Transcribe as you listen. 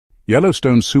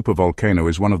Yellowstone's supervolcano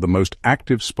is one of the most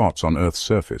active spots on Earth's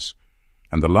surface,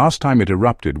 and the last time it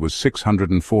erupted was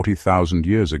 640,000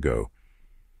 years ago.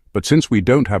 But since we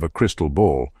don't have a crystal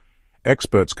ball,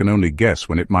 experts can only guess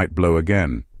when it might blow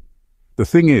again. The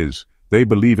thing is, they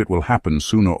believe it will happen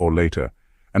sooner or later,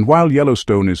 and while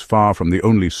Yellowstone is far from the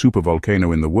only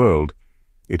supervolcano in the world,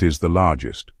 it is the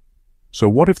largest. So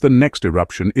what if the next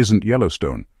eruption isn't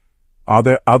Yellowstone? Are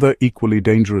there other equally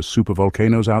dangerous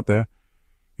supervolcanoes out there?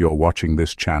 You're watching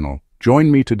this channel. Join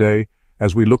me today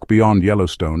as we look beyond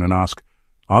Yellowstone and ask,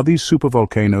 are these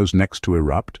supervolcanoes next to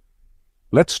erupt?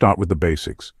 Let's start with the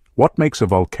basics. What makes a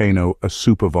volcano a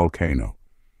supervolcano?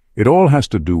 It all has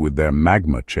to do with their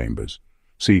magma chambers.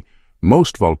 See,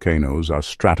 most volcanoes are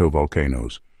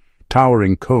stratovolcanoes,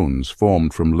 towering cones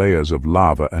formed from layers of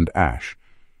lava and ash.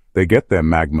 They get their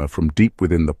magma from deep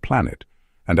within the planet,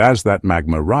 and as that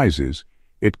magma rises,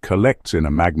 it collects in a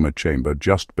magma chamber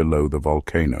just below the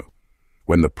volcano.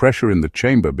 When the pressure in the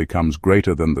chamber becomes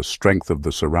greater than the strength of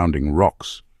the surrounding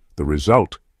rocks, the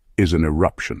result is an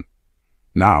eruption.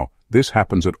 Now, this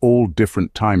happens at all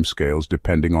different timescales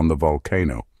depending on the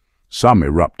volcano. Some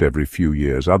erupt every few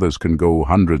years, others can go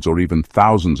hundreds or even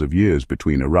thousands of years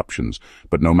between eruptions,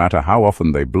 but no matter how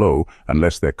often they blow,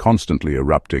 unless they're constantly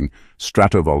erupting,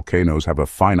 stratovolcanoes have a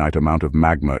finite amount of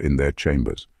magma in their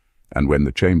chambers. And when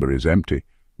the chamber is empty,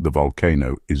 the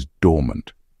volcano is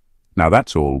dormant. Now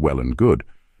that's all well and good,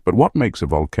 but what makes a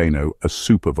volcano a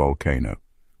supervolcano?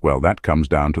 Well, that comes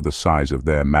down to the size of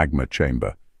their magma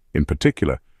chamber. In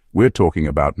particular, we're talking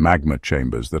about magma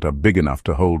chambers that are big enough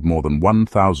to hold more than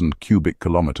 1,000 cubic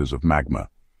kilometers of magma.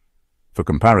 For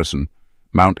comparison,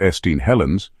 Mount St.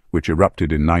 Helens, which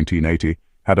erupted in 1980,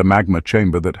 had a magma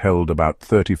chamber that held about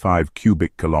 35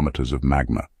 cubic kilometers of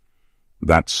magma.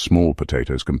 That's small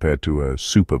potatoes compared to a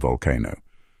supervolcano.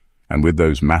 And with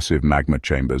those massive magma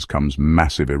chambers comes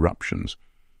massive eruptions.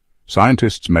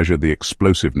 Scientists measure the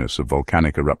explosiveness of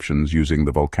volcanic eruptions using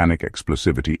the Volcanic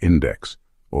Explosivity Index,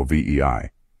 or VEI.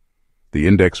 The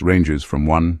index ranges from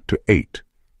 1 to 8,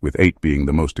 with 8 being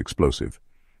the most explosive,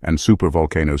 and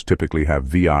supervolcanoes typically have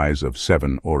VEIs of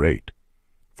 7 or 8.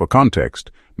 For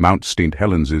context, Mount St.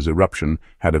 Helens's eruption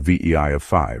had a VEI of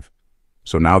 5.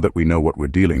 So now that we know what we're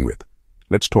dealing with,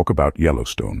 let's talk about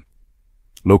Yellowstone.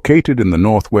 Located in the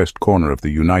northwest corner of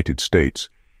the United States,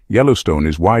 Yellowstone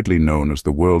is widely known as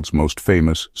the world's most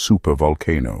famous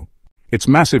supervolcano. Its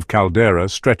massive caldera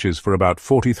stretches for about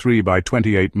 43 by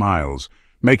 28 miles,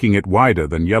 making it wider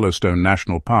than Yellowstone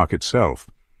National Park itself.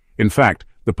 In fact,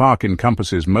 the park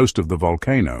encompasses most of the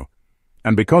volcano,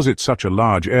 and because it's such a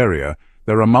large area,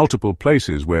 there are multiple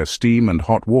places where steam and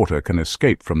hot water can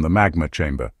escape from the magma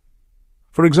chamber.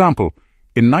 For example,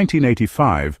 in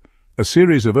 1985, a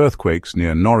series of earthquakes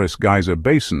near Norris Geyser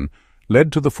Basin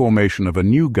led to the formation of a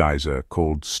new geyser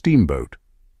called Steamboat.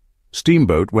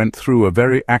 Steamboat went through a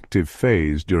very active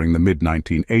phase during the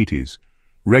mid-1980s,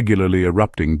 regularly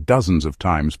erupting dozens of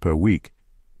times per week.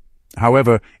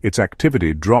 However, its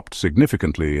activity dropped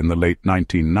significantly in the late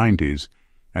 1990s,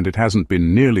 and it hasn't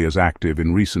been nearly as active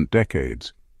in recent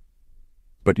decades.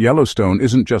 But Yellowstone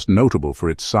isn't just notable for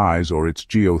its size or its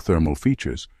geothermal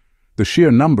features. The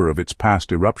sheer number of its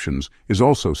past eruptions is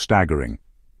also staggering.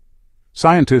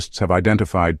 Scientists have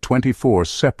identified 24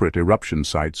 separate eruption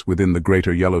sites within the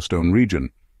greater Yellowstone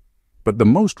region. But the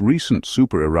most recent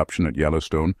super-eruption at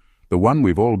Yellowstone, the one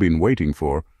we've all been waiting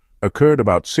for, occurred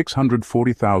about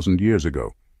 640,000 years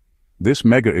ago. This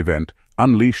mega-event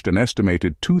unleashed an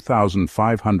estimated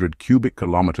 2,500 cubic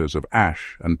kilometers of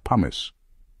ash and pumice.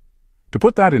 To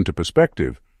put that into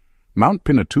perspective, Mount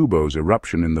Pinatubo's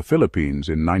eruption in the Philippines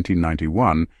in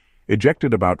 1991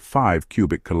 ejected about 5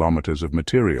 cubic kilometers of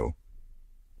material.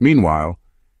 Meanwhile,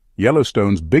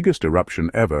 Yellowstone's biggest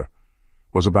eruption ever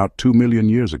was about 2 million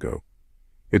years ago.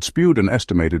 It spewed an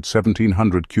estimated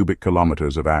 1,700 cubic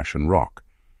kilometers of ash and rock.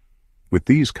 With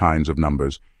these kinds of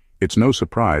numbers, it's no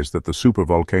surprise that the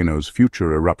supervolcano's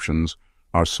future eruptions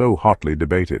are so hotly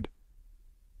debated.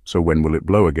 So when will it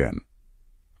blow again?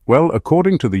 Well,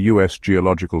 according to the U.S.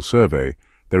 Geological Survey,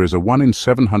 there is a 1 in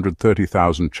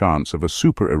 730,000 chance of a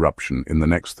super-eruption in the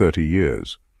next 30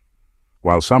 years.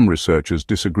 While some researchers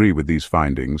disagree with these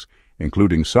findings,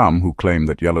 including some who claim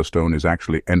that Yellowstone is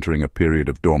actually entering a period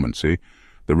of dormancy,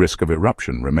 the risk of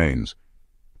eruption remains.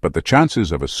 But the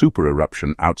chances of a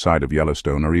super-eruption outside of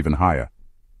Yellowstone are even higher.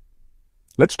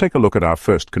 Let's take a look at our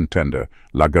first contender,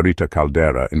 La Garita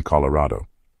caldera in Colorado.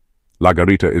 La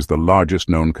Garita is the largest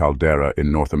known caldera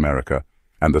in North America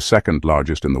and the second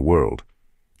largest in the world.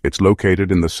 It's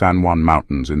located in the San Juan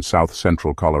Mountains in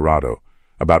south-central Colorado,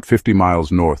 about 50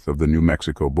 miles north of the New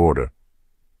Mexico border.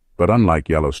 But unlike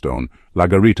Yellowstone, La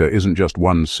Garita isn't just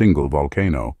one single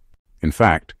volcano. In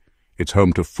fact, it's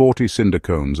home to 40 cinder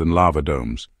cones and lava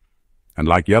domes. And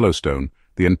like Yellowstone,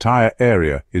 the entire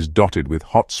area is dotted with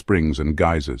hot springs and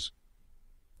geysers.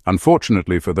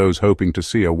 Unfortunately for those hoping to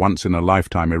see a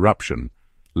once-in-a-lifetime eruption,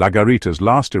 La Garita's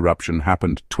last eruption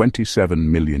happened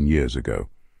 27 million years ago.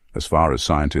 As far as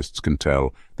scientists can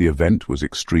tell, the event was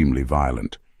extremely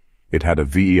violent. It had a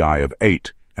VEI of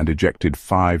 8 and ejected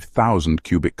 5,000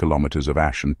 cubic kilometers of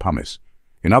ash and pumice.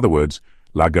 In other words,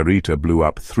 La Garita blew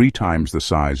up 3 times the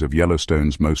size of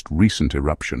Yellowstone's most recent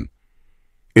eruption.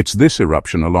 It's this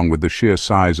eruption, along with the sheer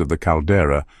size of the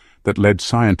Caldera, that led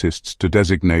scientists to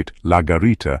designate La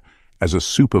Garita as a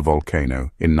supervolcano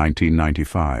in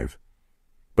 1995.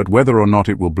 But whether or not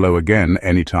it will blow again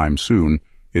anytime soon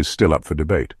is still up for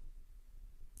debate.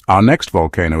 Our next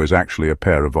volcano is actually a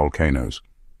pair of volcanoes.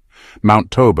 Mount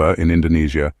Toba in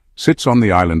Indonesia sits on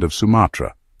the island of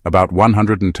Sumatra, about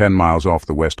 110 miles off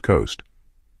the west coast.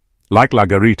 Like La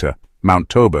Garita, Mount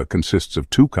Toba consists of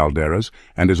 2 calderas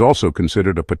and is also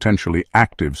considered a potentially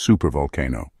active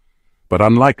supervolcano. But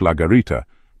unlike La Garita,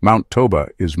 Mount Toba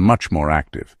is much more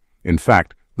active. In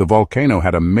fact, the volcano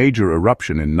had a major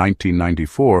eruption in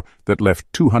 1994 that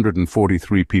left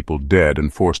 243 people dead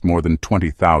and forced more than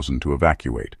 20,000 to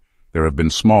evacuate. There have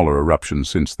been smaller eruptions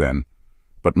since then,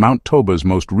 but Mount Toba's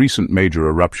most recent major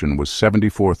eruption was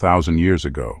 74,000 years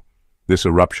ago. This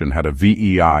eruption had a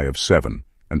VEI of 7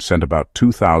 and sent about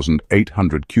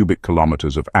 2,800 cubic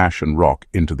kilometers of ash and rock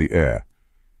into the air.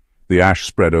 The ash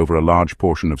spread over a large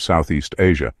portion of Southeast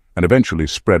Asia and eventually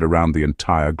spread around the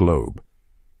entire globe.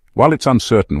 While it's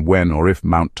uncertain when or if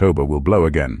Mount Toba will blow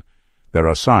again, there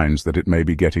are signs that it may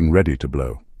be getting ready to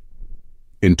blow.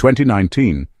 In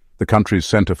 2019, the country's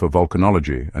Center for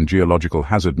Volcanology and Geological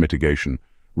Hazard Mitigation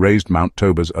raised Mount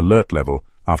Toba's alert level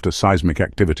after seismic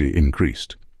activity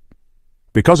increased.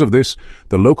 Because of this,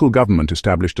 the local government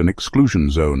established an exclusion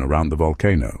zone around the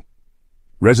volcano.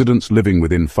 Residents living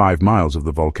within 5 miles of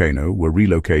the volcano were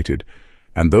relocated,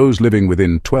 and those living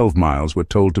within 12 miles were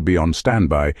told to be on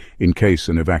standby in case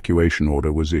an evacuation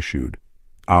order was issued.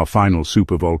 Our final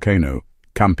supervolcano,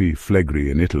 Campi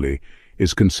Flegrei in Italy,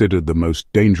 is considered the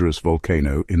most dangerous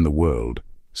volcano in the world.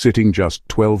 Sitting just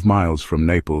 12 miles from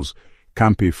Naples,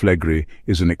 Campi Flegrei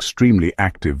is an extremely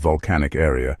active volcanic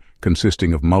area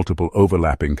consisting of multiple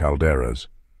overlapping calderas.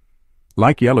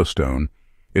 Like Yellowstone,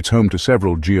 it's home to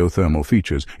several geothermal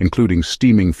features, including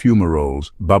steaming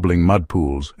fumaroles, bubbling mud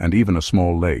pools, and even a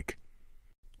small lake.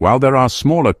 While there are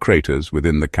smaller craters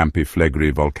within the Campi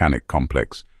Flegrei volcanic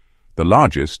complex, the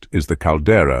largest is the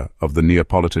caldera of the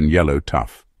Neapolitan yellow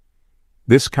tuff.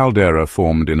 This caldera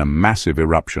formed in a massive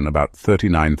eruption about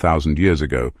 39,000 years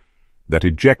ago that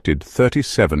ejected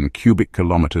 37 cubic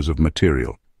kilometers of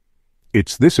material.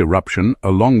 It's this eruption,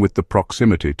 along with the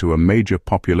proximity to a major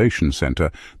population center,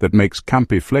 that makes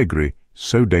Campi Flegrei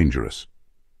so dangerous.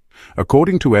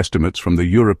 According to estimates from the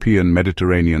European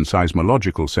Mediterranean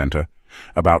Seismological Center,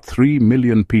 about 3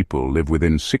 million people live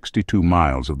within 62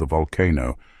 miles of the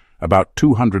volcano. About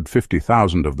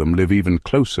 250,000 of them live even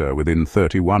closer, within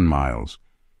 31 miles.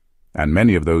 And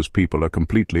many of those people are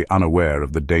completely unaware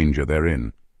of the danger they're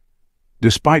in.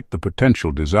 Despite the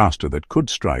potential disaster that could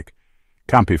strike,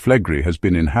 Campi Flegrei has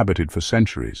been inhabited for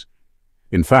centuries.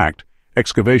 In fact,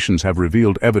 excavations have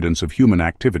revealed evidence of human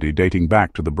activity dating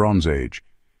back to the Bronze Age,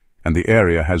 and the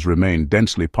area has remained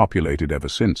densely populated ever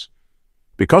since.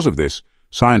 Because of this,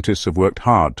 scientists have worked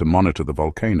hard to monitor the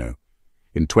volcano.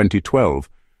 In 2012,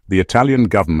 the Italian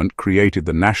government created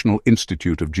the National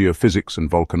Institute of Geophysics and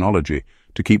Volcanology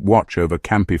to keep watch over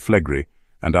Campi Flegrei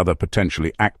and other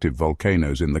potentially active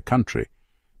volcanoes in the country.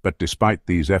 But despite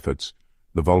these efforts,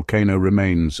 the volcano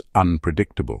remains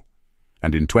unpredictable,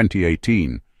 and in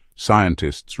 2018,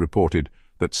 scientists reported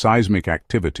that seismic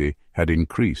activity had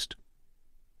increased.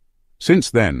 Since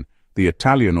then, the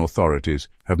Italian authorities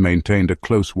have maintained a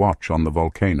close watch on the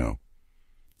volcano.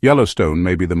 Yellowstone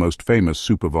may be the most famous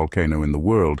supervolcano in the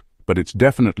world, but it's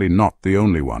definitely not the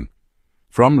only one.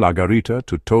 From La Garita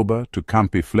to Toba to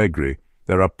Campi Flegrei,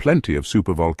 there are plenty of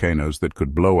supervolcanoes that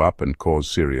could blow up and cause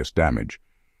serious damage.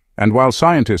 And while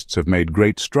scientists have made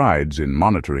great strides in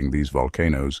monitoring these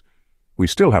volcanoes, we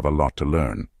still have a lot to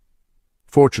learn.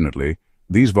 Fortunately,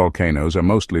 these volcanoes are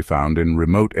mostly found in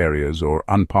remote areas or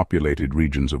unpopulated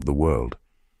regions of the world.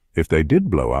 If they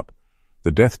did blow up,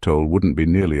 the death toll wouldn't be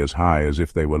nearly as high as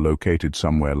if they were located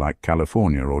somewhere like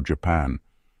California or Japan.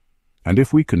 And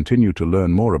if we continue to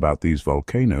learn more about these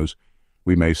volcanoes,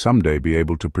 we may someday be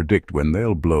able to predict when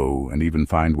they'll blow and even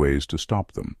find ways to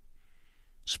stop them.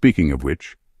 Speaking of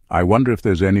which, I wonder if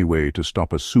there's any way to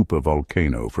stop a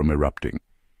supervolcano from erupting.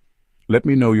 Let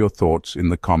me know your thoughts in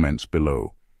the comments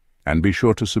below. And be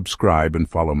sure to subscribe and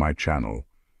follow my channel.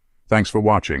 Thanks for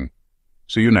watching.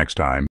 See you next time.